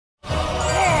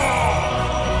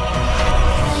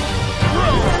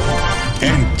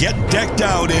and get decked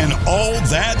out in all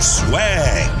that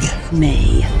swag.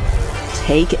 May,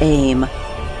 take aim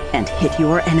and hit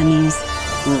your enemies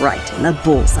right in the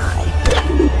bullseye.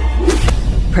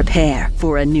 Prepare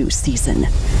for a new season.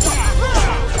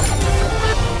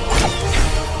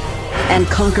 And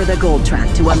conquer the gold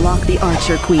track to unlock the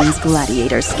Archer Queen's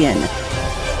Gladiator skin.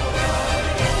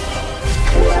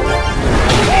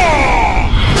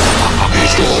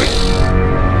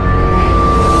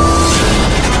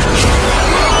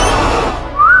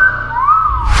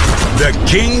 The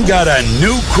king got a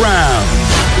new crown.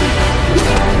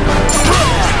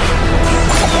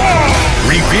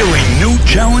 Revealing new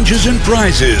challenges and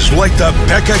prizes like the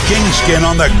P.E.K.K.A King skin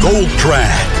on the gold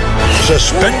track.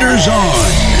 Suspenders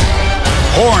on.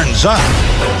 Horns up.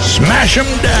 Smash 'em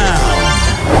down.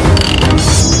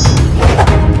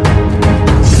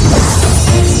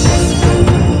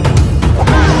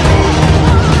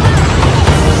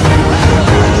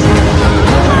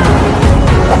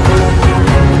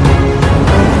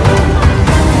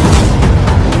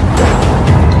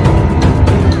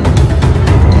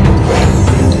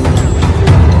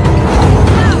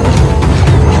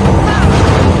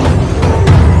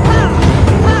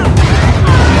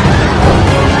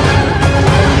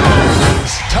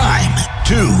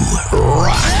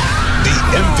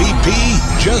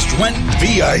 Just went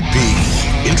VIP.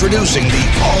 Introducing the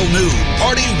all-new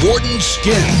Party Warden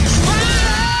skin.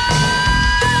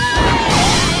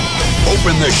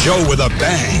 Open the show with a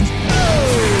bang.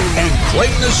 And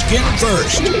claim the skin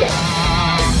first.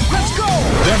 Let's go!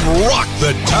 Then rock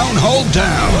the town hall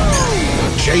down.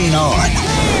 Chain on,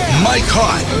 mic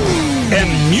hot, and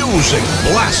music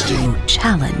blasting.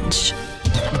 Challenge.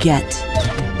 Get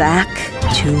back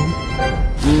to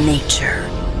nature.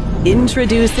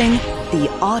 Introducing the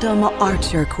Autumn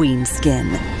Archer Queen skin.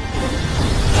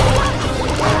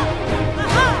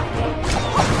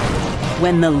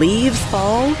 When the leaves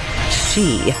fall,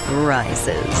 she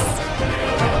rises.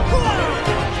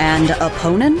 And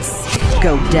opponents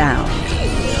go down.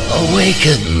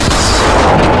 Awakens.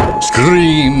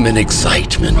 Scream in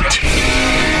excitement.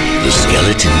 The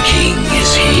Skeleton King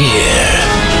is here.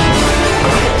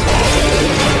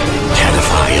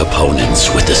 Terrify opponents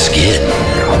with the skin.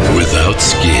 Without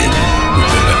skin.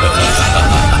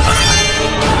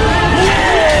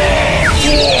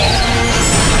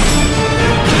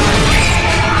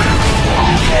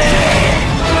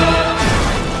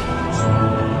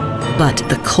 But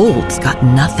the cold's got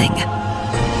nothing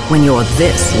when you're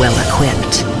this well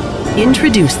equipped.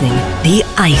 Introducing the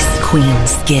Ice Queen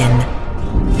skin.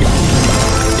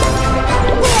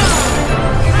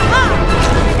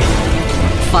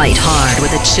 Fight hard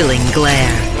with a chilling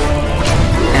glare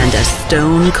and a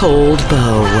stone-cold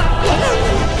bow.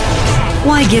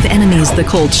 Why give enemies the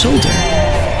cold shoulder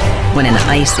when an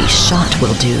icy shot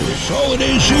will do? This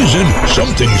holiday season,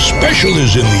 something special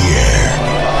is in the air.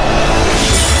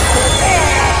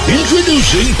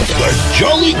 Introducing the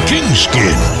Jolly King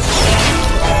skin.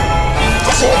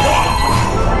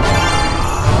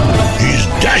 He's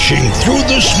dashing through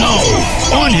the snow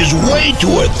on his way to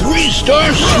a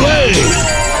 3-star sleigh.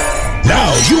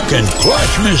 Now you can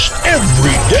Clashmas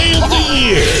every day of the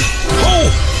year. Ho,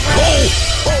 ho,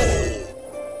 ho!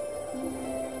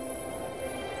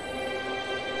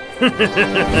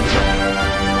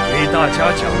 给大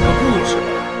家讲个故事吧。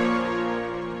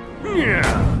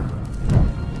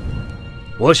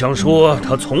我想说，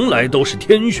她从来都是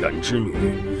天选之女，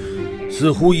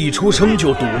似乎一出生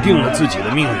就笃定了自己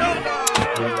的命运。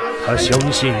她相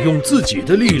信用自己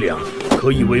的力量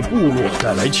可以为部落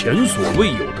带来前所未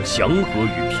有的祥和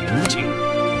与平静。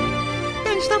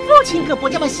但是他父亲可不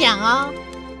这么想啊，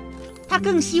他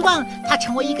更希望他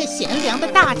成为一个贤良的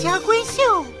大家闺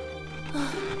秀。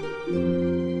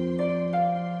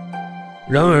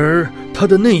然而，他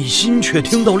的内心却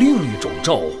听到另一种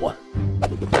召唤。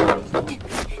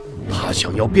他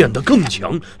想要变得更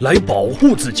强，来保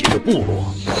护自己的部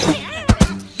落。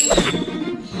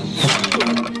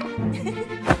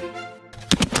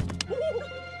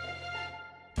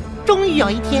终于有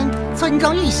一天，村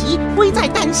庄遇袭，危在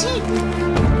旦夕。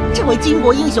这位巾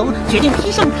帼英雄决定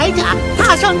披上铠甲，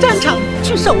踏上战场，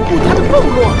去守护他的部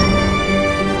落。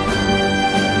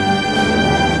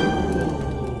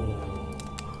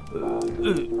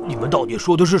你们到底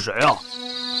说的是谁啊？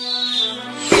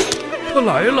他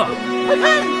来了！快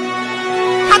看，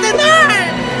他在那儿！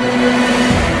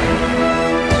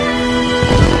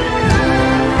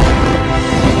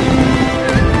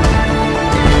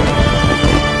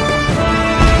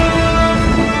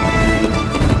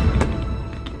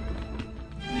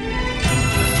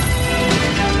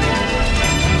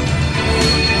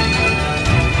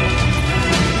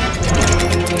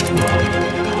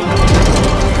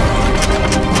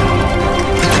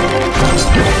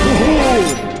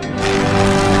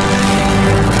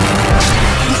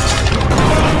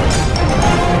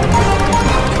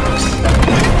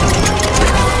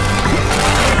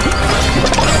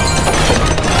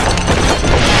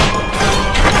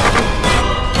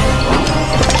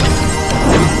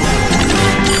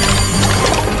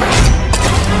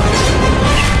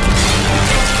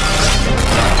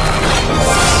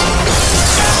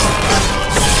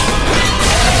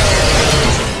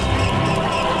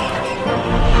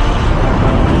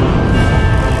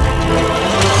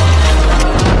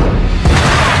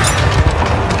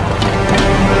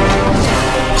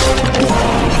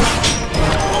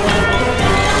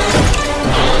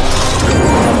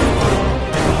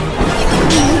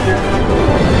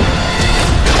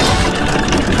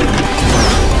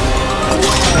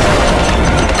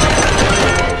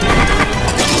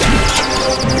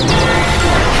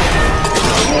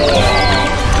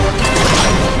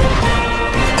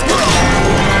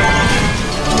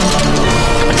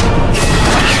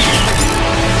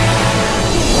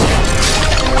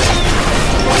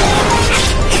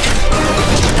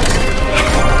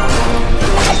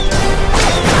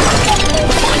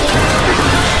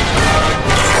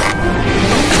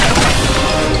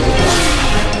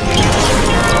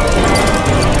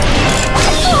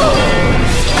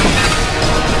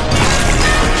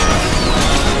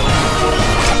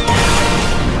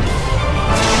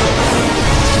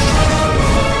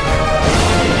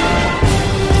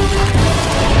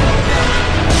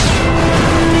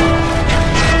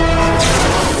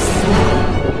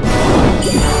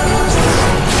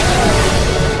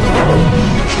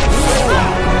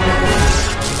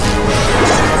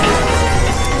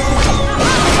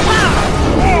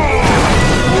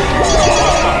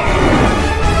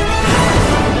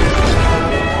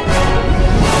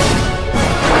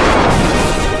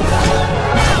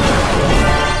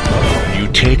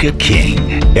 make a king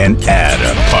and add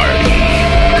a party.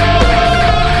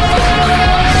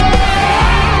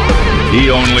 He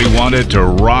only wanted to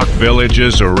rock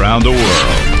villages around the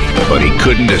world, but he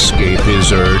couldn't escape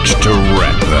his urge to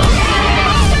wreck them.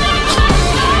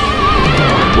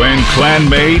 When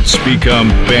clanmates become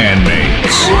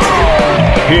bandmates,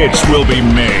 hits will be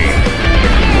made.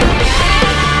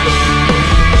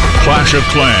 Clash of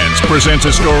Clans presents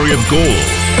a story of gold,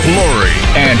 glory,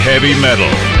 and heavy metal,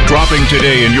 dropping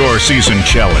today in your season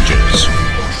challenges.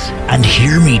 And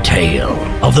hear me tale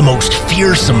of the most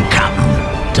fearsome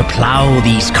captain to plough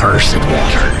these cursed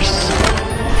waters,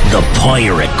 the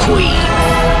Pirate Queen.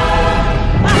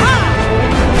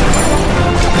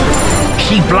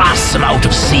 She blasts them out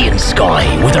of sea and sky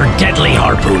with her deadly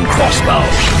harpoon crossbow.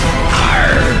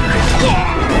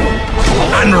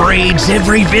 And raids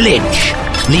every village,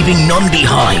 leaving none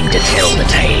behind to tell the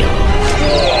tale.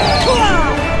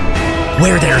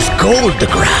 Where there's gold to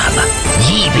grab,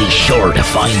 ye be sure to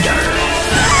find her.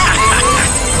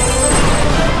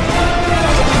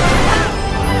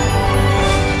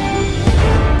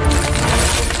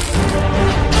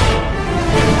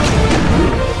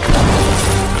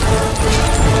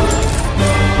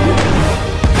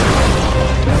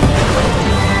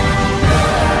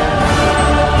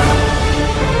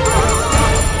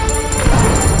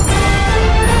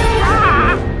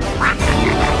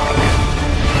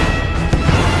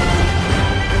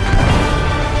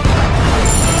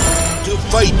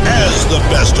 Fight as the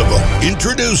best of them.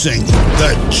 Introducing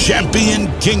the Champion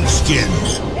Kingskin.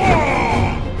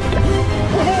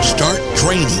 Start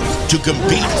training to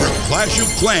compete for Clash of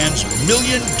Clans $1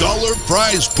 million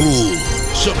prize pool.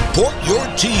 Support your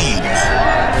team.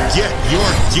 Get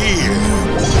your gear.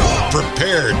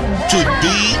 Prepared to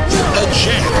be a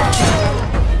champ.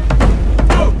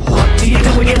 What do you do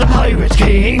when you're the Pirate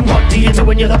King? What do you do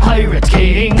when you're the Pirate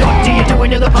King? What do you do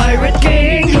when you're the Pirate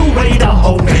King? You raid a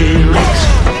whole village.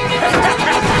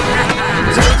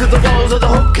 Turn to the walls of the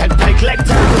hook and peg leg. Turn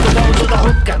to the walls of the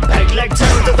hook and peg leg.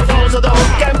 Turn to the walls of the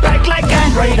hook and peg leg.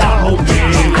 And raid a whole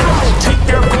village. Take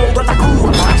their gold with the crew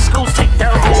of rascals. Take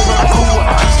their gold with the crew of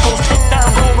rascals. Take their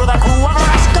gold with the crew of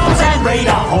rascals. And raid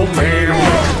a whole village.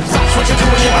 That's what you do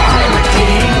when you're the Pirate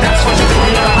King. That's what you do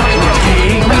when you're the Pirate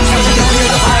King. That's what you do when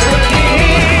you're the Pirate King.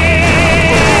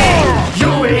 You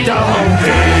raid a whole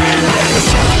village.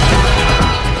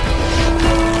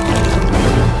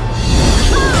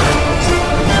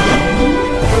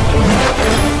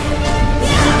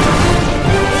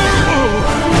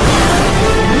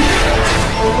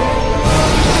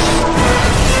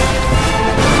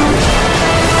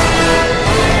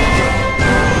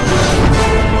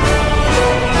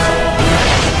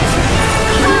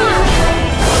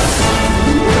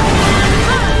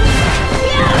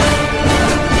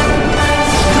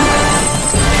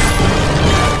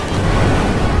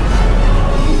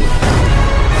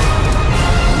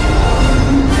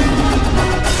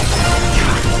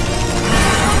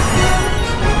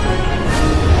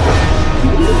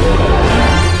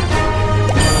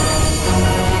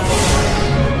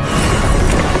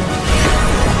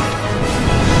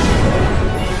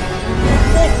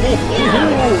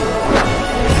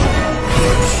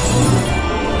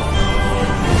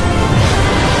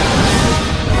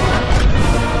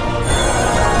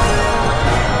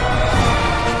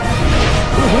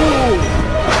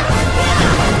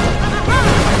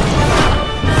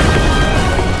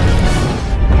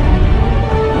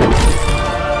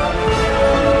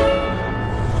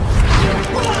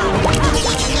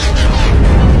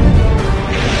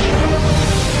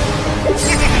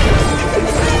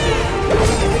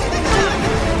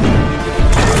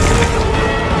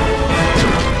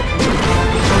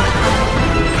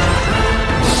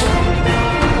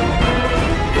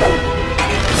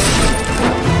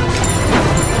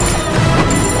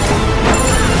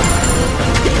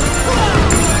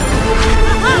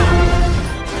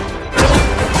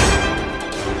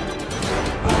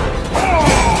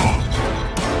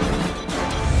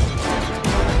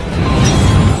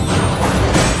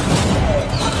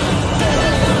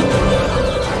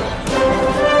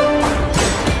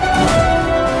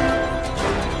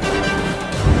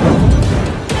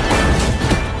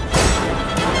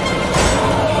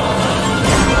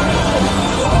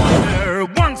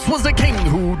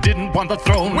 The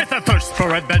throne with a thirst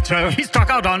for adventure. He struck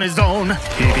out on his own.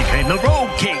 He became the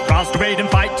Rogue King. Roused to raid and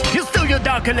fight. He'll steal your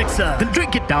dark elixir, then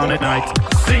drink it down at night.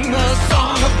 Sing the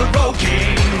song of the Rogue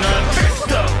King, a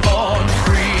trickster born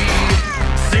free.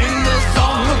 Sing the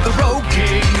song of the Rogue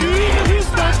King. He's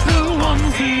back to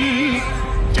one feet.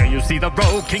 Dare you You see the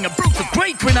Rogue King, a brute of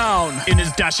great renown, in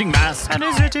his dashing mask and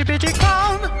his itty-bitty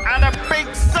crown and a big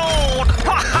sword.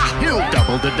 He'll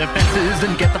double the defenses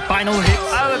and get the final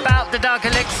hits. How about the Dark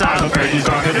Elixir? I'm afraid he's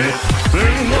dark at it.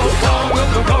 Sing the song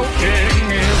of the Rogue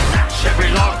King, snatch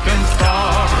every lock and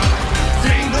star.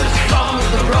 Sing the song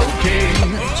of the Rogue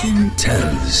King. Legend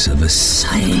tells of a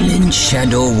silent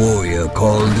shadow warrior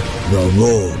called the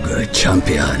Rogue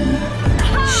Champion.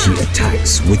 She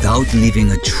attacks without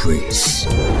leaving a trace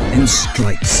and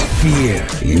strikes fear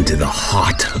into the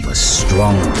heart of her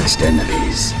strongest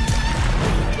enemies.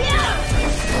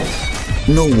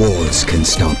 No walls can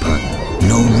stop her,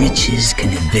 no riches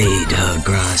can evade her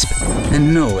grasp,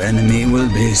 and no enemy will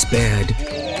be spared,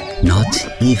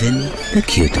 not even the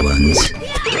cute ones.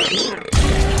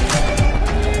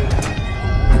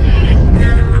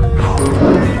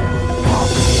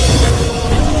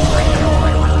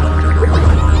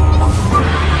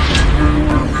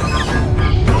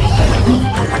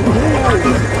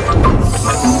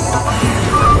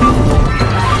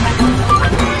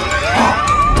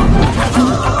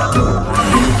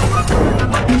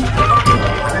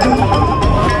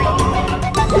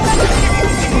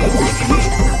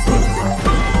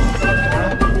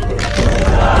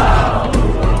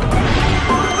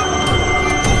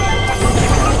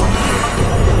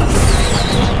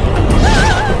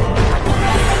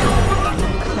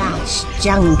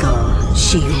 Jungle,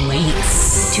 she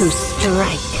waits to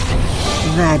strike.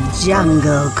 The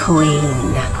Jungle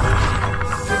Queen.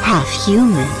 Half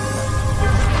human,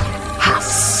 half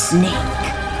snake.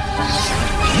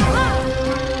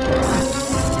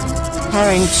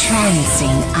 Her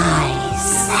entrancing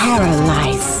eyes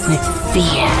paralyzed with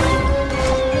fear.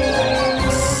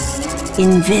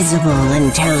 Invisible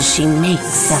until she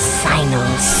makes the final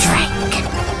strike.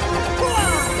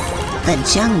 The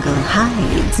jungle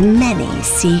hides many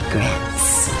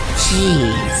secrets.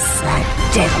 She's the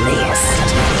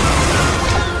deadliest.